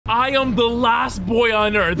I am the last boy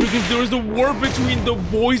on Earth because there was a war between the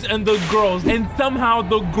boys and the girls, and somehow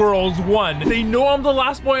the girls won. They know I'm the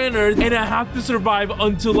last boy on Earth, and I have to survive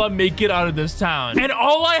until I make it out of this town. And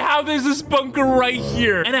all I have is this bunker right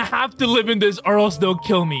here, and I have to live in this or else they'll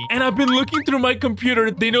kill me. And I've been looking through my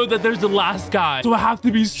computer. They know that there's the last guy, so I have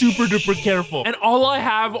to be super duper careful. And all I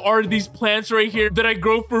have are these plants right here that I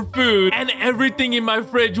grow for food, and everything in my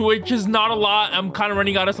fridge, which is not a lot. I'm kind of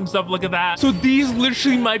running out of some stuff. Look at that. So these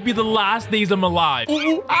literally might be the last days I'm alive.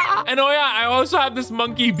 Ooh, ah. And oh yeah, I also have this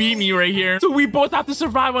monkey Beamy right here, so we both have to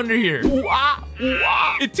survive under here. Ooh, ah. Ooh,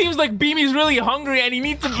 ah. It seems like Beamy's really hungry and he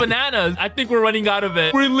needs some bananas. I think we're running out of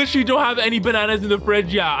it. We literally don't have any bananas in the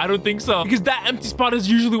fridge. Yeah, I don't think so, because that empty spot is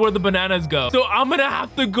usually where the bananas go. So I'm gonna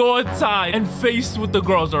have to go outside and face with the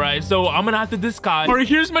girls. All right, so I'm gonna have to disguise. All right,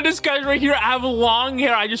 here's my disguise right here. I have long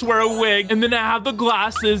hair. I just wear a wig, and then I have the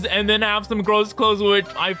glasses, and then I have some girls' clothes which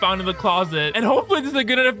I found in the closet. And hopefully this is a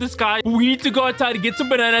good enough disguise. We need to go outside to get some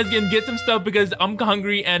bananas and get some stuff because I'm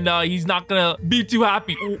hungry, and he's not gonna be too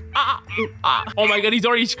happy. Ooh, ah, ooh, ah. Oh my god, he's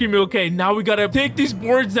already screaming. Okay, now we gotta take these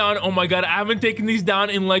boards down. Oh my god, I haven't taken these down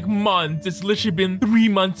in like months. It's literally been 3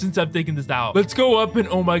 months since I've taken this out. Let's go up, and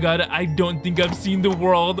oh my god, I don't think I've seen the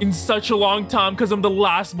world in such a long time because I'm the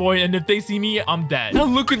last boy, and if they see me, I'm dead. Now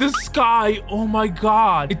look at the sky. Oh my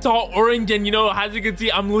god, it's all orange, and you know, as you can see,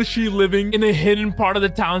 I'm literally living in a hidden part of the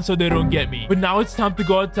town so they don't get me. But now it's time to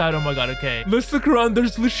go outside. Oh my god, okay. Let's look around.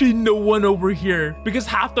 There's literally no one over here because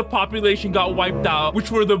half the population got wiped out,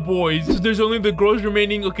 which were the boys. So there's only the girls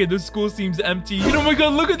remaining. Okay, the school seems empty. And oh my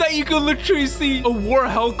god, look at that. You can literally see a war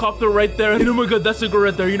helicopter right there. And oh my god, that's a girl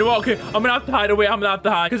right there. You know what? Okay, I'm gonna have to hide away. I'm gonna have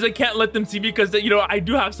to hide because I can't let them see me because, you know, I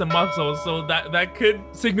do have some muscles. So that could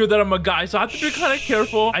signal that I'm a guy. So I have to be kind of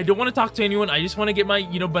careful. I don't want to talk to anyone. I just want to get my,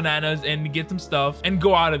 you know, bananas and get some stuff and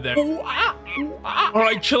go out of there. Ooh, ah, ooh, ah. All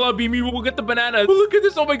right, chill out, Beamy. We'll get the bananas. Oh, look at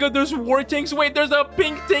this. Oh my god, there's war tanks. Wait, there's a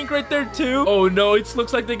pink tank right there too. Oh no, it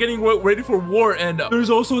looks like they're getting ready for war. And there's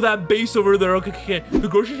also that base over there. Okay. The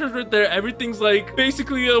grocery store's right there. Everything's like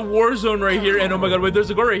basically a war zone right here. And oh my god, wait, there's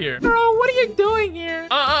a girl right here. Girl, what are you doing here?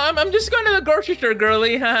 I'm just going to the grocery store,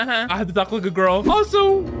 girly. I have to talk like a girl.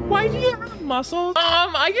 Also, why do you have muscles?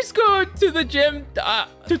 I just go to the gym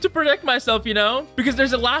to protect myself, you know, because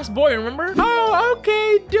there's a last boy, remember? Oh,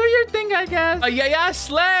 okay, do your thing, I guess. Yeah,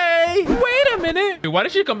 slay. Wait a minute. Wait, why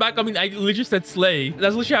did she come back? I mean, I literally said slay.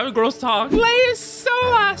 That's literally how girls talk. Slay is so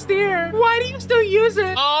last year. Why do you still use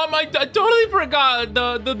it? I totally forgot.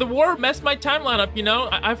 The war messed my timeline up, you know.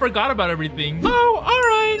 I forgot about everything. Oh, all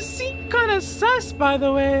right. Seem kind of sus, by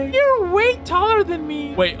the way. You're way taller than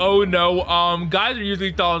me. Wait, oh no. Guys are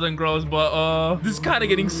usually taller than girls, but this is kind of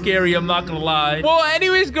getting scary. I'm not gonna lie. Well,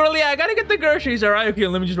 anyways, girly, I gotta get the groceries. All right, okay,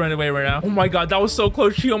 let me just run away right now. Oh my god, that was so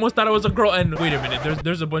close. She almost thought I was a girl. And wait a minute,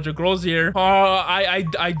 there's a bunch of girls here.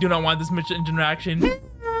 I do not want this much interaction.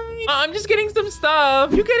 I'm just getting some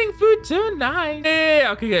stuff. You getting food too? Nice.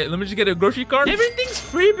 Yeah, okay, let me just get a grocery cart. Everything's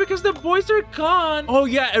free because the boys are gone. Oh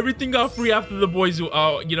yeah, everything got free after the boys, you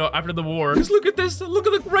know, after the war. Just look at this. Look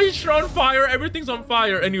at the restaurant on fire. Everything's on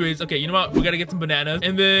fire. Anyways, okay, you know what? We gotta get some bananas.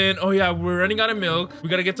 And then, oh yeah, we're running out of milk. We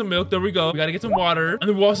gotta get some milk. There we go. We gotta get some water. And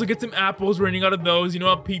then we'll also get some apples. We're running out of those. You know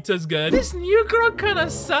what? Pizza's good. This new girl kind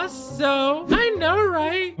of sus, though. I know,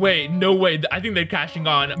 right? Wait, no way. I think they're cashing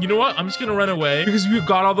on. You know what? I'm just gonna run away because we've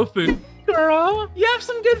got all the food. Girl, you have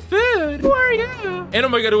some good food. Who are you? And oh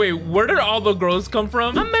my god, wait, where did all the girls come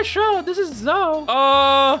from? I'm Michelle. This is Zoe.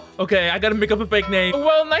 Okay, I gotta make up a fake name.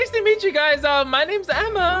 Well, nice to meet you guys. My name's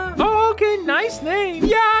Emma. Oh, okay, nice name.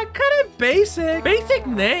 Yeah, kind of basic. Basic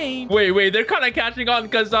name. Wait, they're kind of catching on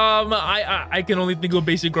because I can only think of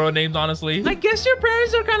basic girl names, honestly. I guess your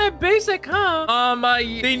parents are kind of basic, huh?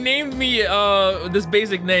 They named me this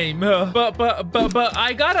basic name. But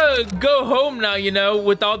I gotta go home now, you know,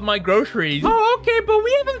 without my groceries. Oh, okay, but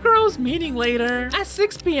we have a girls' meeting later at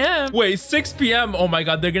 6 p.m. Wait, 6 p.m. Oh my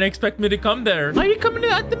god, they're gonna expect me to come there. Are you coming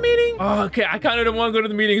at the meeting? Oh, okay, I kind of don't want to go to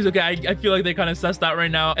the meetings. Okay, I feel like they're kind of sussed out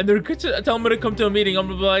right now, and they're good to tell me to come to a meeting. I'm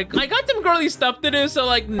gonna be like, I got some girly stuff to do, so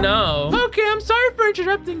like, no. Okay, I'm sorry for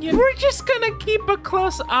interrupting you. We're just gonna keep a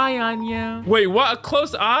close eye on you. Wait, what? A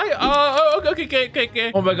close eye?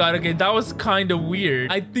 Okay. Oh my god, okay, that was kind of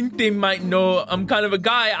weird. I think they might know I'm kind of a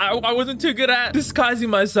guy. I wasn't too good at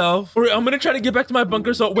disguising myself. I'm gonna try to get back to my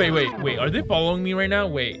bunker. So wait. Are they following me right now?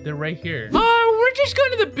 Wait, they're right here. Oh, we're we're just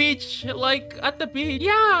going to the beach, like at the beach.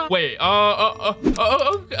 Yeah. Wait, okay.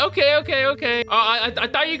 I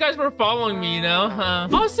thought you guys were following me, you know?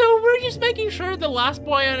 Also, we're just making sure the last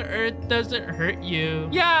boy on Earth doesn't hurt you.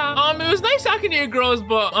 Yeah. It was nice talking to you girls,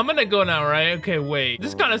 but I'm gonna go now, right? Okay, wait.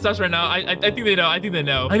 This kind of sucks right now. I think they know. I think they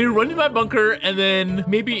know. I need to run to my bunker, and then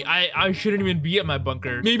maybe I shouldn't even be at my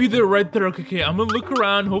bunker. Maybe they're right there. Okay, I'm gonna look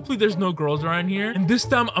around. Hopefully there's no girls around here. And this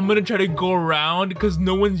time I'm gonna try to go around because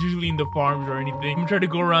no one's usually in the farms or anything. I'm gonna try to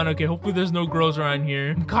go around. Okay, hopefully there's no girls around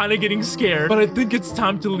here. I'm kind of getting scared, but I think it's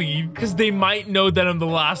time to leave because they might know that I'm the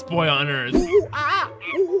last boy on Earth.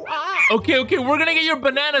 Okay, we're gonna get your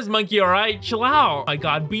bananas, monkey, all right? Chill out. Oh my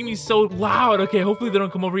God, Beanie's so loud. Okay, hopefully they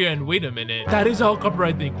don't come over here and wait a minute. That is a helicopter,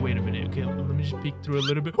 I think. Wait a minute. Okay, let me just peek through a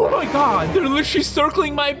little bit. Oh my God, they're literally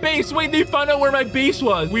circling my base. Wait, they found out where my base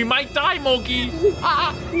was. We might die, monkey.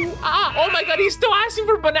 Oh my God, he's still asking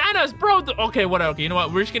for bananas, bro. Okay, whatever. Okay, you know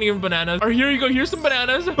what? We're just gonna give him bananas. All right, here you go. Here's some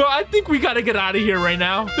bananas. But I think we gotta get out of here right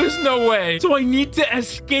now. There's no way. So I need to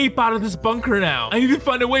escape out of this bunker now. I need to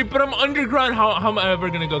find a way, but I'm underground. How am I ever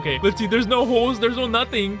gonna go? Okay, let's see. There's no holes. There's no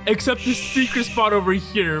nothing except this secret spot over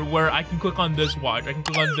here where I can click on this. Watch. I can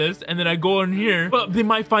click on this and then I go in here. But they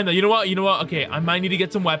might find that. You know what? Okay, I might need to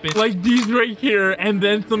get some weapons like these right here and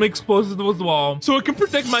then some explosives as well so I can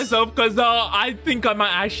protect myself because I think I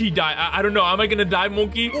might actually die. I don't know. Am I gonna die,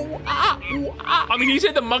 monkey? I mean, he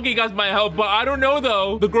said the monkey guys might help, but I don't know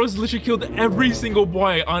though. The girls literally killed every single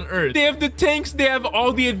boy on Earth. They have the tanks. They have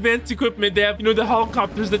all the advanced equipment. They have, you know, the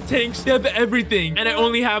helicopters, the tanks. They have everything. And I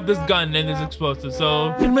only have this gun and this explosive. So,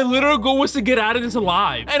 and my literal goal was to get out of this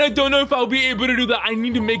alive. And I don't know if I'll be able to do that. I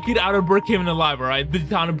need to make it out of Brookhaven alive, all right? The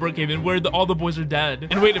town of Brookhaven where all the boys are dead.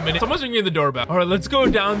 And wait a minute. Someone's ringing the doorbell. All right, let's go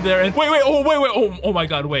down there and wait. Oh my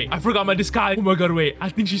God, wait. I forgot my disguise. Oh my God, wait. I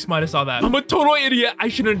think she might have saw that. I'm a total idiot. I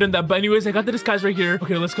shouldn't have done that. But anyways, I got the disguise right here.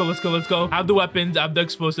 Okay, let's go. I have the weapons. I have the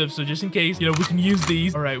explosives. So just in case, you know, we can use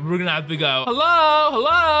these. All right, we're gonna have to go.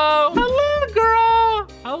 Hello, girl.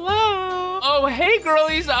 Hello. Oh, hey,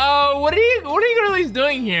 girlies. What are you girlies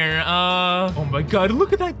doing here? Oh my God,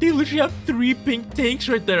 look at that. They literally have 3 pink tanks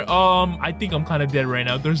right there. I think I'm kind of dead right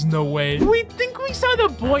now. There's no way. We think we saw the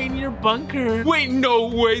boy in your bunker. Wait, no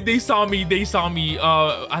way. They saw me.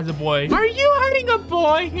 As a boy. Are you hiding a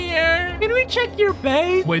boy here? Can we check your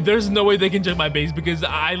base? Wait, there's no way they can check my base because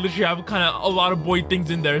I literally have kind of a lot of boy things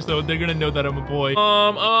in there, so they're gonna know that I'm a boy.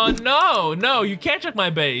 No, you can't check my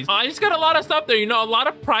base. I just got a lot of stuff there, you know, a lot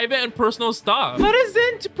of private and personal stuff. Let us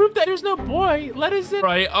in to prove that there's no boy. Let us in.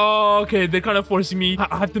 Right. Oh, okay. They're kind of forcing me.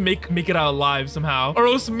 I have to make it out alive somehow, or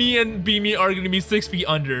else me and Beanie are gonna be 6 feet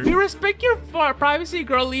under. We respect your privacy,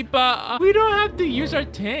 girly, but we don't have to use our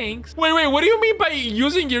tanks. Wait. What do you mean by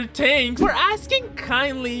using your tanks? We're asking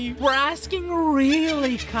kindly. We're asking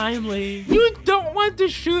really kindly. You don't want to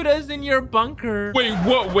shoot us in your bunker. Wait,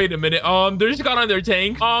 what? Wait a minute. They just got on their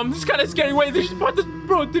tank. This is kind of scary. Wait, they just brought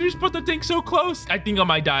the tank so close. I think I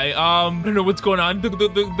might die. I don't know what's going on.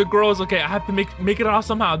 The girls. Okay, I have to make it out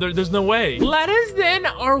somehow. There's no way. Let us in,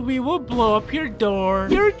 or we will blow up your door.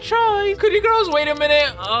 Your choice. Could you girls wait a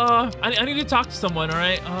minute? I need to talk to someone. All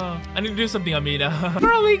right. I need to do something. I mean,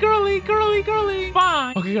 girly.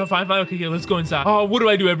 Fine. Okay, fine. Okay, let's go inside. What do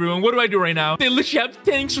I do, everyone? What do I do right now? They literally have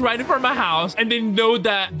tanks right in front of my house, and they know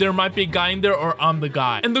that there might be a guy in there, or I'm the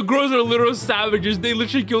guy. And the girls are literal savages. They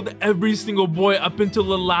literally killed every single boy up until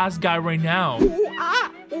the last guy right now.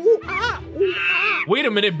 Wait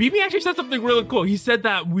a minute, BB actually said something really cool. He said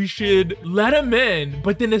that we should let him in,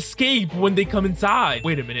 but then escape when they come inside.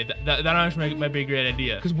 Wait a minute, that actually might be a great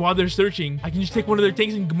idea. Because while they're searching, I can just take one of their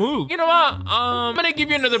tanks and move. You know what? I'm gonna give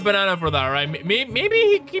you another banana for that, right?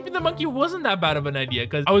 Maybe keeping the monkey wasn't that bad of an idea,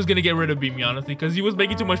 because I was gonna get rid of BB, honestly, because he was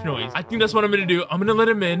making too much noise. I think that's what I'm gonna do. I'm gonna let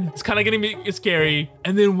him in. It's kind of getting me scary.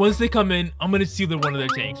 And then once they come in, I'm gonna steal one of their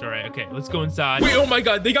tanks. All right, okay, let's go inside. Wait, oh my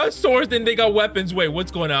God, they got swords and they got weapons. Wait,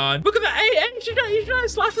 what's going on? Look at that. Hey, she's trying to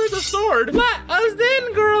slash me with a sword. Let us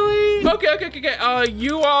in, girly. Okay.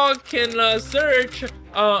 You all can search.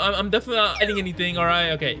 I'm definitely not adding anything. All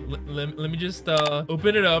right. Okay. Let me just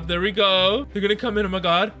open it up. There we go. They're gonna come in. Oh my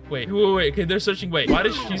God. Wait. Okay. They're searching. Wait. Why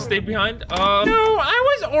did she stay behind? No,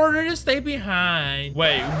 I was ordered to stay behind.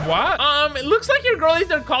 Wait. What? It looks like your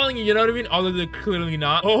girlies are calling you. You know what I mean? Although they're clearly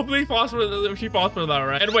not. Hopefully she falls for that,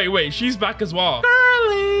 right? And wait. She's back as well.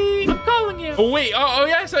 Girly. I'm calling you. Oh, wait. Oh,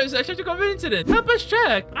 yeah. So I should go incident. Help us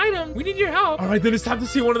check. Item. We need your help. All right, then it's time to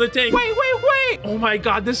see one of the tanks. Wait. Oh my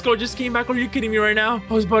God, this girl just came back. Are you kidding me right now?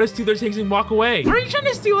 I was about to steal their tanks and walk away. Are you trying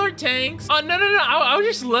to steal our tanks? Oh, no. I was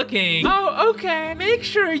just looking. Oh, okay. Make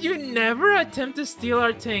sure you never attempt to steal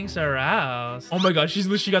our tanks or else. Oh my God, she's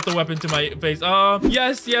literally got the weapon to my face.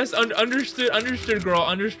 Yes. Understood, girl.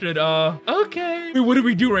 Understood. Okay. Wait, what do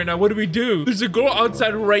we do right now? What do we do? There's a girl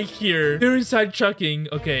outside right here. They're inside chucking.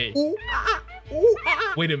 Okay. Ooh,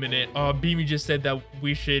 Wait a minute. Beamy just said that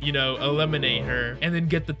we should, eliminate her and then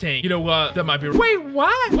get the tank. You know what? That might be. Wait,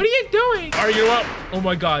 what? What are you doing? All right, you know what? Oh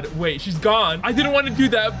my God. Wait, she's gone. I didn't want to do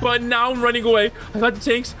that, but now I'm running away. I got the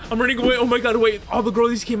tanks. I'm running away. Oh my God. Wait, all the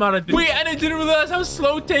girlies came out of it. Wait, and I didn't realize how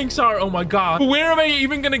slow tanks are. Oh my God. But where am I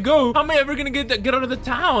even gonna go? How am I ever gonna get out of the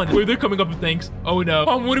town? Wait, they're coming up with tanks. Oh no.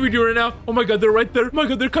 What do we do right now? Oh my God, they're right there. Oh my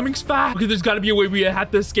God, they're coming fast. Okay, there's gotta be a way we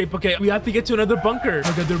have to escape. Okay, we have to get to another bunker. Oh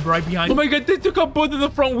my God, they're right behind. Oh my God, they took out both of the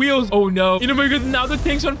front wheels. Oh no. Oh my God, now the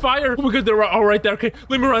tank's on fire. Oh my God, they're all right there. Okay,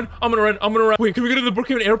 let me run. I'm gonna run. Wait, can we go to the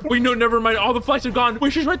Brookhaven airport? Wait, no, never mind. All the flights are gone.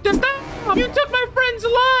 Wait, she's right there. Stop! You took my friend's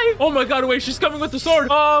life. Oh my God, wait, she's coming with the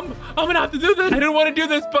sword. I'm gonna have to do this. I didn't want to do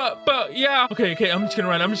this, but yeah. Okay, I'm just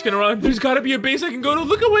gonna run. There's gotta be a base I can go to.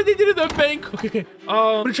 Look at what they did at the bank. Okay.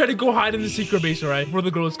 I'm gonna try to go hide in the secret base, all right? Before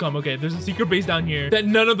the girls come. Okay, there's a secret base down here that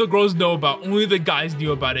none of the girls know about. Only the guys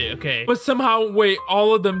knew about it, okay? But somehow, wait,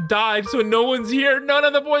 all of them died, so no one's here. None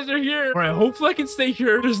of the boys are here. All right, hopefully I can stay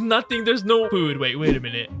here. There's nothing. There's no food. Wait a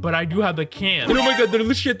minute. But I do have the can. And oh my God, they're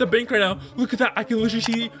literally at the bank right now. Look at that. I can literally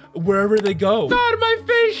see wherever they go. God, my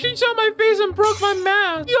face. She saw my face and broke my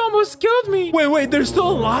mask. You almost killed me. Wait, they're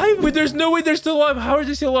still alive? Wait, there's no way they're still alive. How are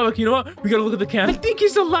they still alive? Okay, you know what? We gotta look at the can. I think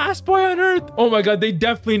he's the last boy on Earth. Oh my God, they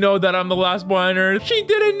definitely know that I'm the last boy on Earth. She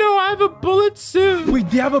didn't know I have a bullet suit. Wait,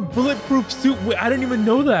 they have a bulletproof suit? Wait, I didn't even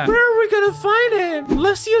know that. Where are we gonna find him?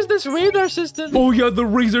 Let's use this radar system. Oh yeah, the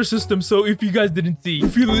razor system. So if you guys didn't see,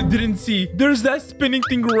 there's that spinning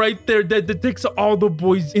thing right there that detects all the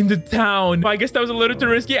boys in the town. I guess that was a little too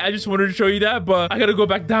risky. I just wanted to show you that, but I gotta go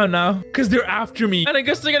back down now because they're after me. And I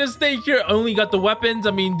guess they're gonna stay here. I only got the weapons.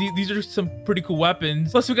 I mean, these are some pretty cool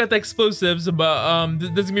weapons. Plus we got the explosives, but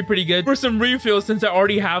this is gonna be pretty good for some refills since I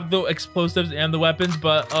already have the explosives and the weapons,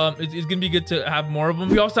 but it's gonna be good to have more of them.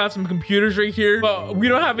 We also have some computers right here, but we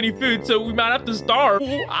don't have any food, so we might have to starve.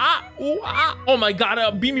 Oh my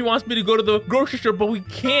God, Beamy wants me to go to the grocery store, but we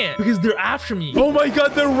can't because they're after me. Oh my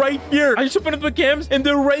God, they're right here. I just opened up the cams and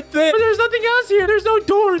they're right there. But there's nothing else here. There's no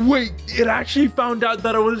doors. Wait, it actually found out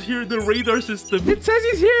that I was here, the radar system. It says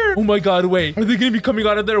he's here. Oh my God, wait. Are they gonna be coming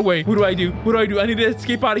out of their way? What do I do? I need to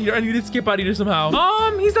escape out of here. Somehow.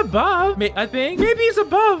 He's above. I think. Maybe he's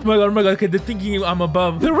above. Oh my God. Okay, they're thinking I'm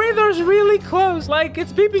above. The radar's really close. Like,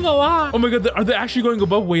 it's beeping a lot. Oh my God, are they actually going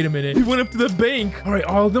above? Wait a minute. He went up to the bank. All right,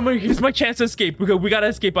 all of them are here. It's my chance to escape. We gotta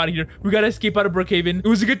escape out of here. We gotta escape out of Brookhaven. It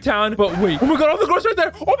was a good town, but wait. Oh my God, all the girls right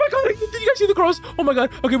there. Oh my God, did you guys see the girls? Oh my God.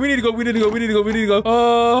 Okay, we need to go.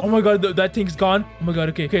 Oh my God, that tank's gone. Oh my God,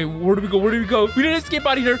 okay. Where do we go? We need to escape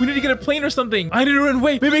out of here. We need to get a plane or something. I need to run.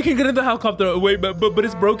 Wait, maybe I can get in the helicopter. Wait, but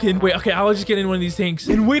it's broken. Wait, okay, I'll just get in one of these tanks.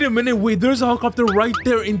 And wait a minute. Wait, there's a helicopter right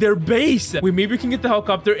there in their base. Wait, maybe we can get the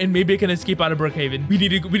helicopter and maybe I can escape out of Brookhaven. We need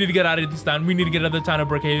to get out of this town. We need to get out of the town of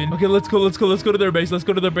Brookhaven. Okay, let's go to their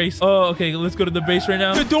base. Oh, okay, let's go to the base right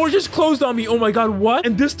now. The door just closed on me. Oh my God, what?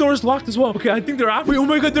 And this door is locked as well. Okay, I think they're after me. Oh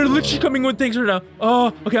my God, they're literally coming with things right now.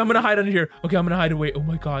 Oh, okay, I'm gonna hide under here. Okay, I'm gonna hide away. Oh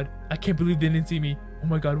my God, I can't believe they didn't see me. Oh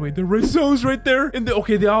my God, wait, the red zone's right there. And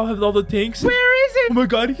okay, they all have all the tanks. Where is it? Oh my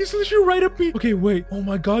God, he's literally right up me. Okay, wait. Oh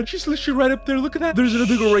my God, she's literally right up there. Look at that. There's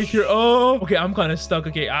another girl right here. Oh, okay, I'm kind of stuck.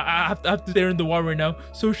 Okay, I have to stare in the wall right now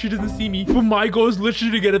so she doesn't see me. But my goal is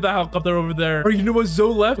literally to get at the helicopter over there. Or you know what,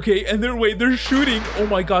 Zoe left. Okay, and they're shooting. Oh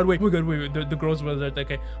my God, wait. The girls were there.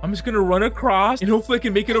 Okay, I'm just gonna run across and hopefully I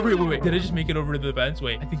can make it over here. Wait, did I just make it over to the fence?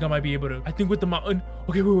 Wait, I think I might be able to. I think with the mountain.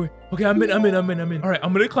 Okay, wait. Okay, I'm in. All right,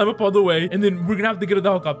 I'm gonna climb up all the way and then we're gonna have to get at the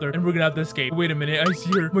helicopter and we're gonna have to escape. Wait a minute, I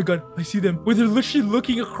see her. Oh my God, I see them. Wait, they're literally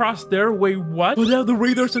looking across there. Wait, what? Oh, they have the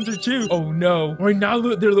radar sensor too. Oh no. Right now,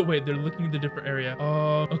 they're looking at the different area.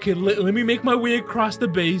 Okay, let me make my way across the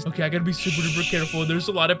base. Okay, I gotta be super duper careful. There's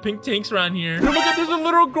a lot of pink tanks around here. Oh my God, there's a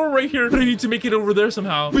little girl right here. But I need to make it over there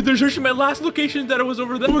somehow. Wait, there's actually my last location that I was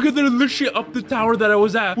over there. Oh my God, they're literally up the tower that I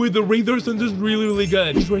was at. Wait, the radar sensor's really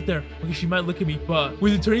good. She's right there. Okay, she might look at me, but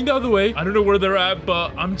with it turning the other way, I don't know where they're at,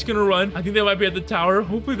 but I'm just gonna run. I think they might be at the tower. tower.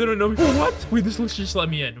 Hopefully they don't know me. What? Wait, this looks just let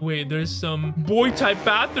me in. Wait, there's some boy type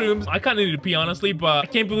bathrooms. I kind of need to pee, honestly, but I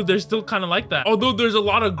can't believe they're still kind of like that. Although there's a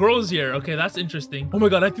lot of girls here. Okay, that's interesting. Oh my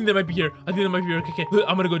god, I think they might be here. I think they might be here. Okay, okay.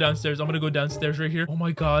 I'm gonna go downstairs. I'm gonna go downstairs right here. Oh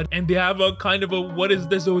my god. And they have a kind of a, what is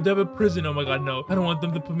this? Oh, they have a prison. Oh my god, no. I don't want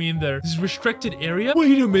them to put me in there. This is restricted area.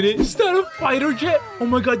 Wait a minute. Is that a fighter jet? Oh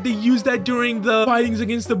my god, they used that during the fightings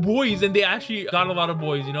against the boys, and they actually got a lot of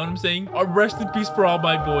boys. You know what I'm saying? Rest in peace for all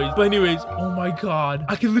my boys. But anyways, oh my god.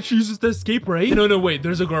 I can literally use this to escape, right? No, no, wait.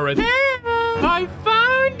 There's a girl right there. I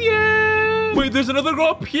found you. Wait, there's another girl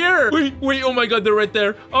up here. Wait. Oh my god, they're right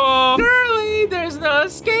there. Girly, there's no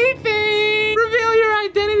escaping. Reveal your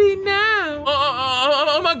identity now.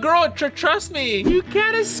 I'm a girl. Trust me. You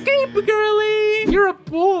can't escape, girly. You're a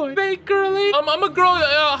boy. Fake girly. I'm a girl.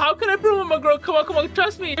 How can I prove I'm a girl? Come on.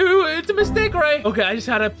 Trust me. Ooh, it's a mistake, right? Okay, I just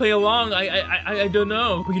had to play along. I don't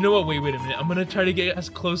know. But you know what? Wait a minute. I'm gonna try to get as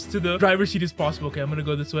close to the driver's seat as possible. Okay, I'm gonna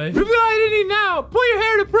go this way. Reveal your identity now. Pull your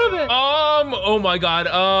hair to prove it. Oh my god.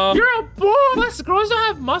 You're a boy. Plus, girls don't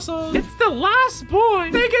have muscles. It's the last boy.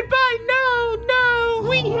 Say goodbye. No.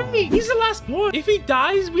 Wait, he's the last boy. If he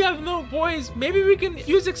dies, we have no boys. Maybe we can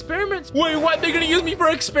use experiments. Wait, what? They're gonna use me for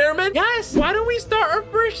experiment? Yes. Why don't we start our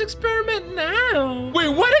first experiment now? Wait,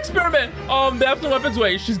 what experiment? They have some weapons.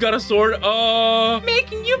 Wait, she's got a sword.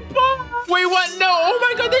 Making you bald. Wait, what? No. Oh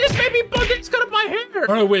my god, they just made me bald. They just cut up my hair.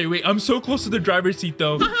 All right, wait. I'm so close to the driver's seat,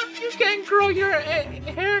 though. You can't grow your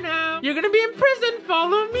hair now. You're gonna be in prison.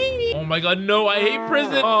 Follow me. Oh my god, no. I hate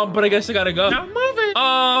prison. But I guess I gotta go. Now move it.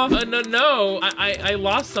 No. I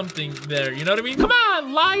lost something there. You know what I mean? Come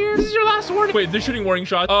on, liar. This is your last warning. Wait, they're shooting warning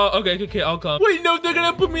shots. Okay, I'll come. Wait, no, they're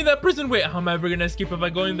gonna put me in that prison. Wait, how am I ever gonna escape if I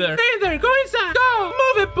go in there? Stay there. Go inside. Go.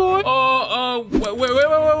 Move it, boy.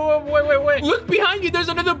 Wait. Look behind you. There's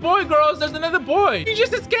another boy, girls. There's another boy. You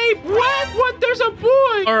just escaped. What? There's a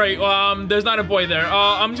boy. All right, there's not a boy there.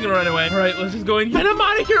 I'm just gonna run away. All right, let's just go in here. And I'm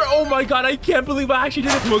out of here. Oh my god, I can't believe I actually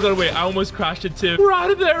did it. Oh my god, wait, I almost crashed it too. We're out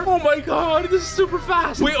of there. Oh my god, this is super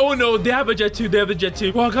fast. Wait, oh no, they have a jet too.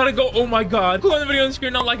 Well, I gotta go. Oh my god. Click on the video on the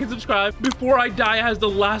screen, not like and subscribe before I die as the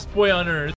last boy on earth.